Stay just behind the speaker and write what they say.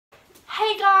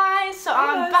Hey guys, so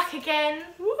I'm back again.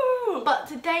 Woo! But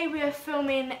today we are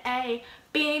filming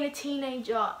being a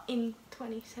teenager in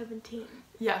 2017.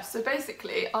 Yeah, so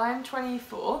basically I'm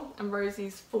 24 and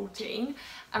Rosie's 14,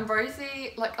 and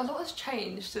Rosie, like, a lot has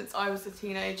changed since I was a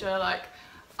teenager. Like,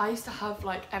 I used to have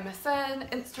like MSN,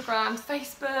 Instagram,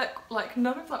 Facebook, like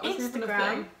none of that was even a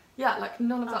thing. Yeah, like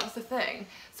none of that was a thing.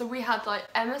 So we had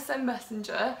like MSN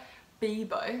Messenger,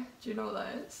 Bebo, do you know what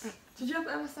that is? Did you have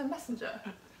MSN Messenger?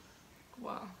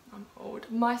 Wow, I'm old.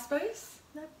 MySpace?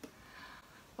 Nope.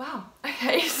 Wow,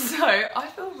 okay, so I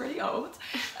feel really old.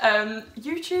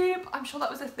 YouTube, I'm sure that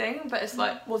was a thing, but it's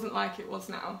like, wasn't like it was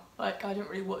now. Like, I didn't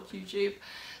really watch YouTube.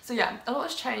 So yeah, a lot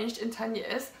has changed in 10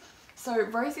 years. So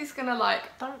Rosie's gonna like,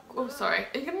 oh sorry,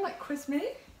 are you gonna like quiz me?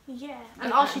 Yeah,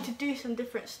 and ask you to do some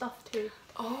different stuff too.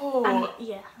 Oh, and,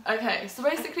 yeah. Okay, so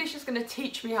basically she's going to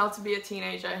teach me how to be a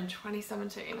teenager in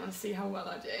 2017 and see how well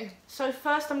I do. So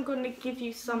first I'm going to give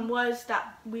you some words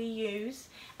that we use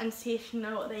and see if you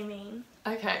know what they mean.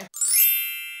 Okay.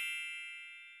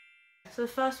 So the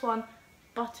first one,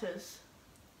 butters.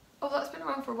 Oh, that's been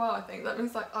around for a while, I think. That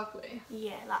means like ugly.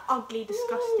 Yeah, like ugly,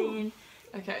 disgusting.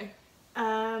 Ooh. Okay.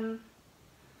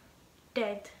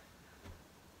 Dead.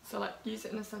 So like use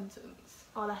it in a sentence.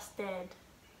 Oh, that's dead.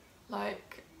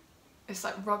 Like, it's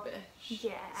like rubbish.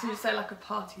 Yeah. So you say like a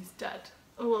party's dead.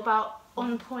 Or what about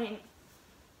on point?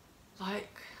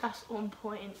 Like, that's on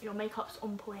point. Your makeup's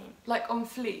on point. like on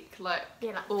fleek, like,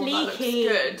 yeah, like oh, fleeking.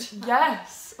 That looks good.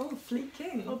 Yes. Oh,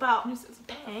 fleeking. What about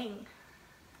peng?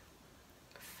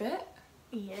 Fit?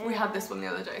 Yeah. We had this one the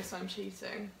other day, so I'm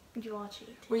cheating. You are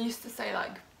cheating. We used to say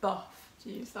like buff. Do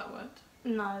you use that word?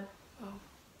 No.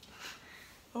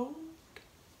 Oh.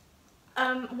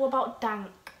 What about dank?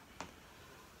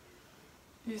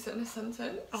 Use it in a sentence.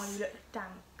 Oh, you look dank.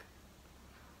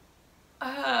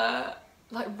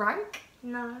 Like rank?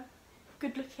 No.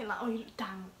 Good looking, like, oh, you look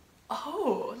dank.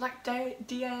 Oh, like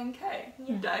D-A-N-K?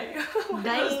 Yeah. Day.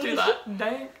 Let's do that.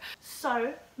 Dank.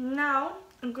 So, now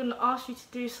I'm going to ask you to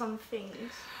do some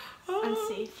things and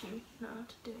see if you know how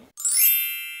to do it.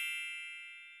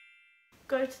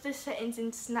 Go to the settings in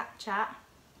Snapchat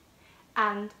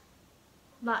and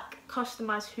like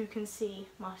customize who can see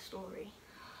my story.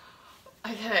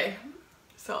 Okay,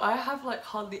 so I have like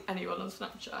hardly anyone on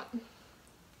Snapchat.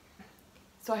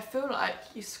 So I feel like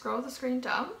you scroll the screen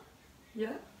down.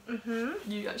 Yeah?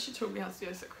 You actually taught me how to do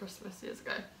this at Christmas years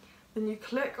ago. Then you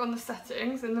click on the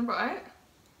settings in the right.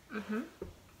 Okay.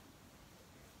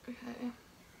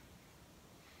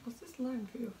 What's this line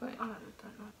for your phone? I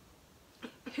don't know.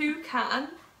 Who can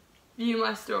view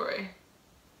my story?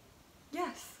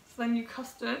 Yes. So then you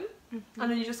custom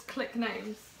and then you just click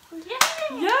names. Yeah.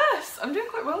 Yes! I'm doing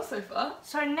quite well so far.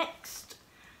 So next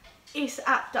is an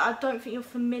app that I don't think you're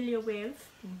familiar with.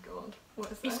 Oh god.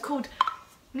 What is that? It's called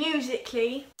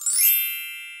Musical.ly.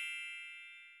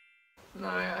 No,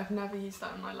 I've never used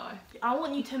that in my life. I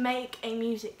want you to make a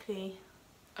Musical.ly.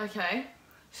 Okay.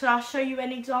 So I'll show you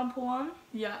an example one.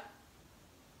 Yeah.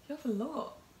 You have a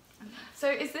lot. So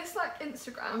is this like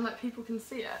Instagram, like people can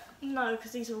see it? No,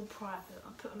 because these are all private.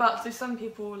 I'll put them But do some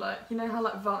people, like, you know how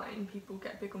like Vine, people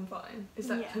get big on Vine? Is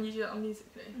that, yeah. Can you do that on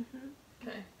Musical.ly?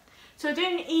 Okay. So do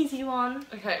an easy one.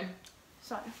 Okay.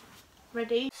 So,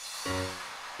 ready?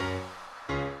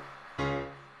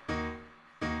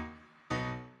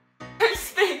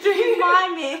 Speak. Do you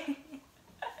mind me?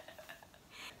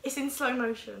 It's in slow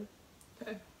motion.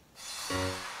 Okay.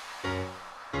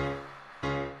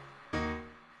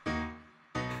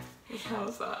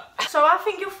 How's that? So I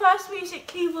think your first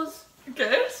Musical.ly was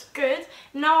Good. good.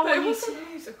 Now But I it want you wasn't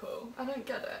musical. I don't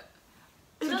get it.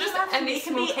 to... So just it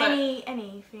can be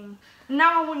anything.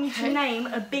 Now I want you to name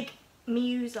a big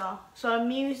muser. So a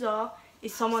muser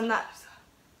is someone that...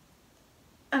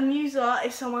 A muser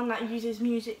is someone that uses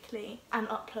Musical.ly and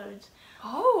uploads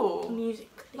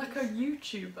Musical.ly. Like a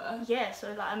YouTuber? Yeah,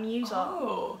 so like a muser.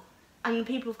 Oh. And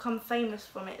people have become famous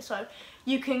from it. So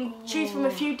you can choose from a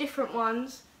few different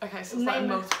ones. Okay, so it's like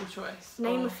multiple choice.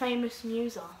 Name a famous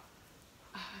muser.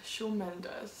 Shawn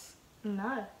Mendes.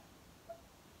 No.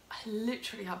 I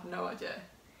literally have no idea.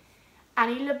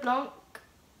 Annie LeBlanc.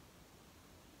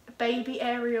 Baby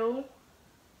Ariel.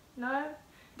 No.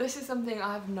 This is something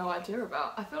I have no idea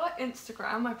about. I feel like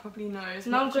Instagram I probably know as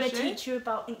Now I'm much going as to teach you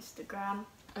about Instagram.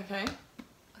 Okay,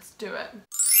 let's do it.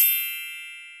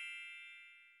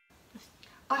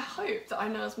 I hope that I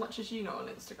know as much as you know on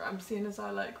Instagram, seeing as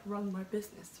I like run my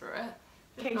business through it.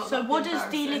 Okay, so what does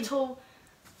the little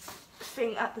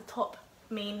thing at the top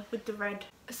mean with the red?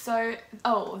 So,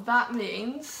 oh, that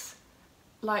means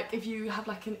like if you have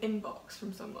like an inbox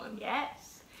from someone.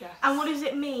 Yes. Yes. And what does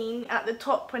it mean at the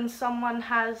top when someone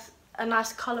has a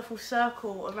nice colourful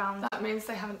circle around. That means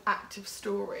they have an active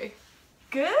story.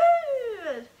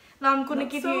 Good. Now I'm gonna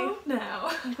give you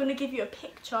now. I'm gonna give you a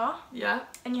picture. Yeah.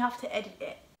 And you have to edit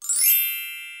it.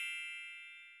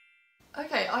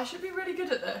 Okay, I should be really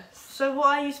good at this. So what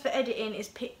I use for editing is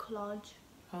pic collage.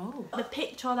 Oh. The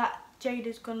picture that Jade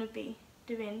is gonna be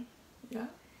doing. Yeah.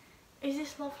 Is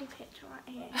this lovely picture right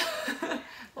here?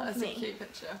 That is a cute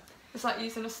picture. It's like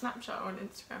using a Snapchat or an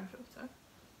Instagram filter.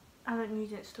 I don't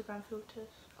use Instagram filters.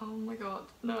 Oh my god,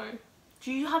 no.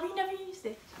 Have you never used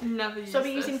this? Never used So this.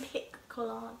 we're using pic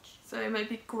collage. So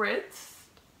maybe grids.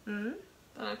 Mm.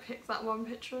 Then I pick that one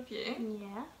picture of you.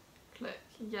 Yeah. Click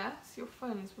yes. Your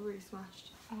phone is really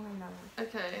smashed. Oh, I know.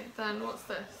 Okay, then what's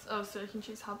this? Oh, so you can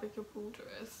choose how big your border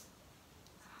is.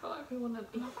 I feel like we want an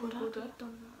Oh my equal god, border. I've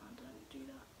done that. I don't do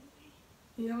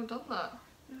that. You haven't done that?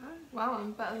 No. Wow,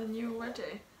 I'm better than you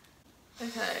already.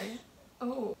 Okay.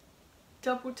 Oh.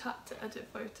 Double tap to edit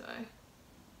photo.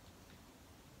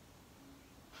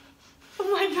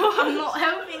 Oh my god. I'm not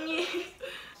helping you.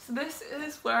 So this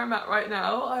is where I'm at right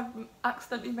now. I've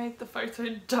accidentally made the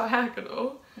photo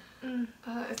diagonal. Mm.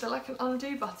 Is there like an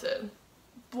undo button?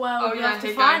 Well, you have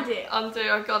to find it. Undo,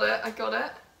 I got it, I got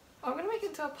it. I'm gonna make it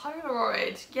into a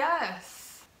Polaroid,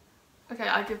 yes. Okay,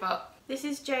 I give up. This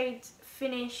is Jade's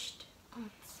finished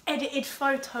edited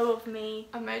photo of me.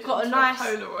 I made Got it into a nice a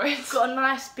Polaroid. Got a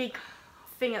nice big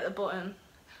thing at the bottom. Do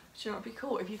you know what would be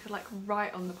cool? If you could like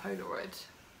write on the Polaroid.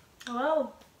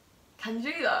 Oh. Can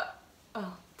you do that?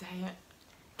 Oh, dang it.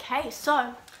 Okay, so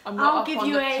I'm not I'll up give on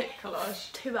you the a pic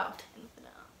collage. 2 out of 10 for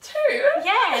that. 2?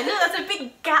 Yeah, look, there's a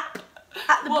big gap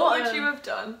at the bottom. What would you have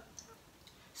done?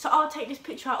 So I'll take this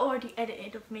picture I already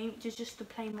edited of me, which is just a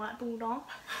plain white border.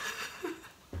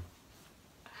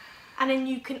 And then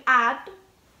you can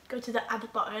go to the add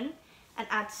button and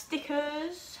add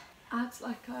stickers. Add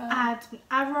like a... Add an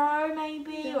arrow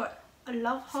maybe, Yeah. or a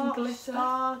love Some heart, glitter.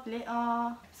 star,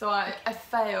 glitter. So I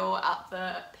fail at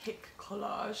the pic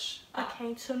collage.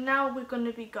 Okay, so now we're going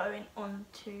to be going on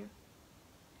to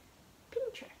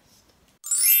Pinterest.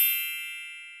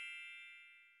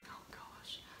 Oh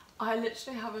gosh. I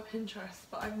literally have a Pinterest,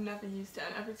 but I've never used it,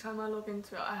 and every time I log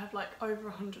into it I have like over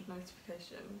 100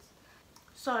 notifications.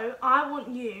 So I want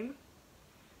you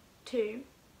to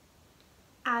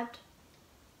add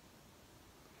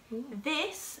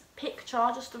this picture,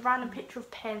 just a random picture of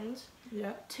pens,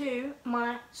 Yeah. to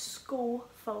my school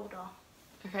folder.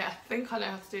 Okay, I think I know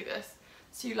how to do this.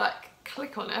 So you like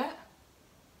click on it,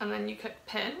 and then you click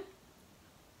pin,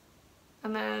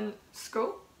 and then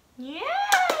school. Yeah!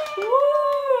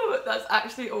 Woo! That's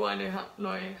actually all I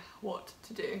know what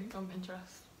to do on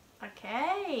Pinterest.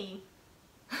 Okay.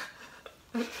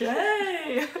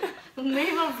 Okay.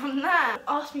 Move on from that.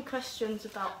 Ask me questions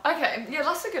about... Okay, yeah,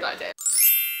 that's a good idea.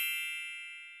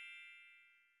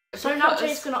 So now Because-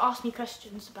 Jade's going to ask me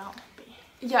questions about me.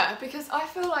 Yeah, because I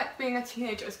feel like being a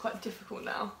teenager is quite difficult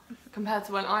now compared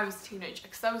to when I was a teenager,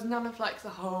 because there was none of like the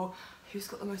whole who's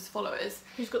got the most followers.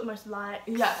 Who's got the most likes.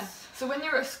 Yeah. So when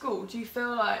you're at school, do you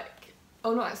feel like,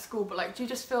 or not at school, but like, do you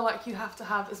just feel like you have to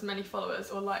have as many followers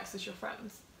or likes as your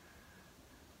friends?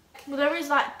 Well, there is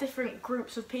like different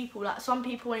groups of people. Like some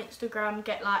people on Instagram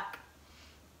get like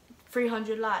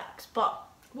 300 likes, but...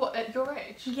 What, at your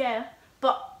age? Yeah,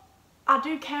 but I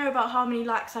do care about how many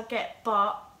likes I get,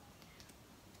 but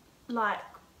like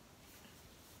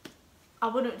I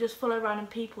wouldn't just follow random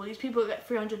people. These people that get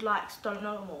 300 likes don't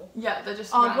know them all. Yeah, they're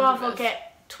just I'd rather randomers.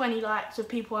 get 20 likes of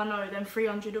people I know than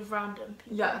 300 of random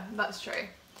people. Yeah, that's true.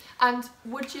 And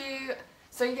would you,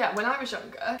 so yeah, when I was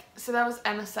younger, so there was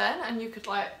MSN, and you could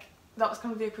like, that was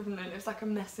kind of the equivalent, it was like a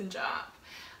messenger app.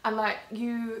 And like,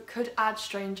 you could add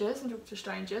strangers and talk to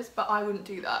strangers, but I wouldn't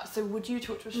do that. So would you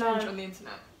talk to a stranger on the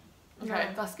internet? Okay, No.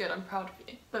 that's good, I'm proud of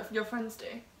you. But your friends do?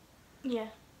 Yeah.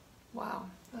 Wow,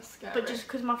 that's scary. But just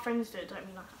because my friends do it don't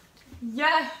mean I have to.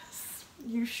 Yes!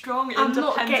 You strong, I'm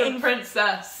not independent getting-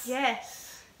 princess.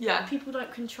 Yes. Yeah. People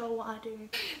don't control what I do.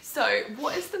 So,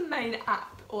 what is the main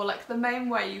app, or like the main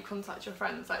way you contact your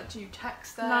friends? Like, do you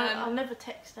text them? No, I'll never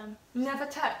text them. Never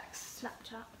text?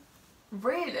 Snapchat.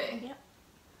 Really? Yep.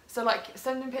 So like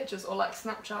sending pictures or like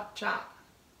Snapchat chat?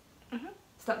 Mhm.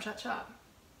 Snapchat chat?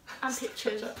 And Snapchat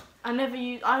pictures. chat. I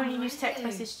only use text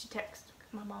Really? message to text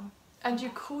my mum. And you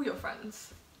call your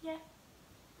friends? Yeah.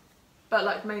 But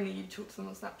like mainly you talk to them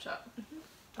on Snapchat?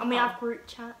 I mean, Oh. I have group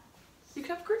chat. You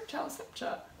can have a group chat on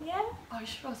Snapchat? Yeah. Oh, you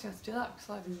should ask me how to do that, because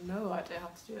I have no idea how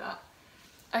to do that.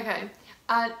 Okay,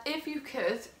 and if you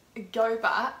could go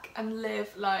back and live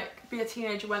like, be a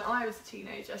teenager when I was a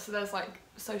teenager, so there's like,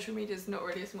 social media is not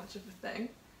really as much of a thing,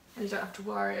 and you don't have to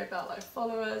worry about like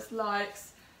followers,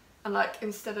 likes, and like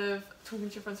instead of talking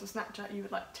to your friends on Snapchat, you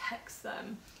would like text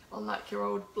them on like your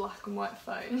old black and white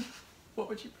phone, what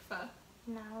would you prefer?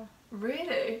 No.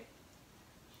 Really?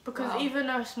 Because Wow. even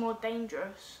though it's more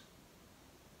dangerous,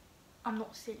 I'm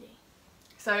not silly.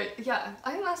 So yeah,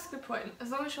 I think that's a good point.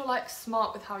 As long as you're like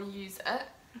smart with how you use it,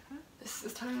 this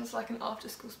is turning into like an after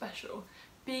school special.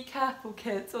 Be careful,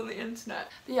 kids, on the internet.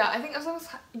 But yeah, I think as long as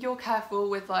you're careful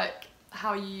with like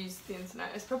how you use the internet,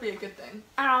 it's probably a good thing.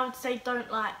 And I would say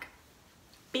don't like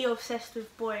be obsessed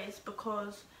with boys,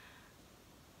 because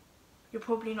you're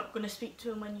probably not going to speak to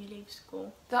them when you leave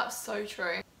school. That's so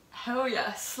true. Hell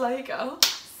yeah, slay girl.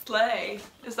 Slay.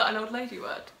 Is that an old lady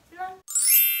word? No.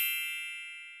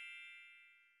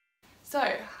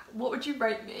 So, what would you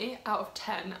rate me out of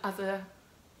 10 as a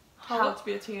how to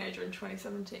be a teenager in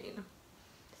 2017?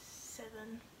 7.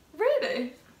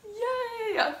 Really?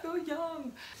 Yay, I feel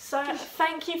young. So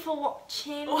thank you for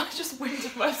watching. Oh, I just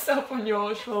winded myself on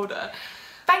your shoulder.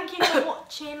 Thank you for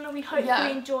watching. We hope Yeah.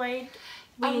 you enjoyed.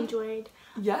 We enjoyed.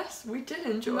 Yes, we did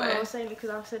enjoy No, I it. was saying it because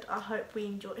I said I hope we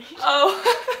enjoyed.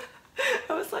 Oh,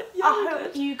 I was like, yeah, I we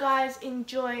hope did. you guys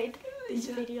enjoyed this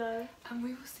Yeah. video. And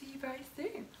we will see you very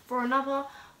soon. For another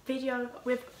video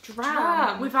with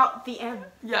Dram. without the M.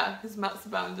 Yeah, because Matt's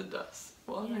abandoned us.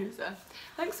 What a Yeah. loser.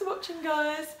 Thanks for watching,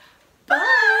 guys.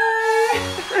 Bye.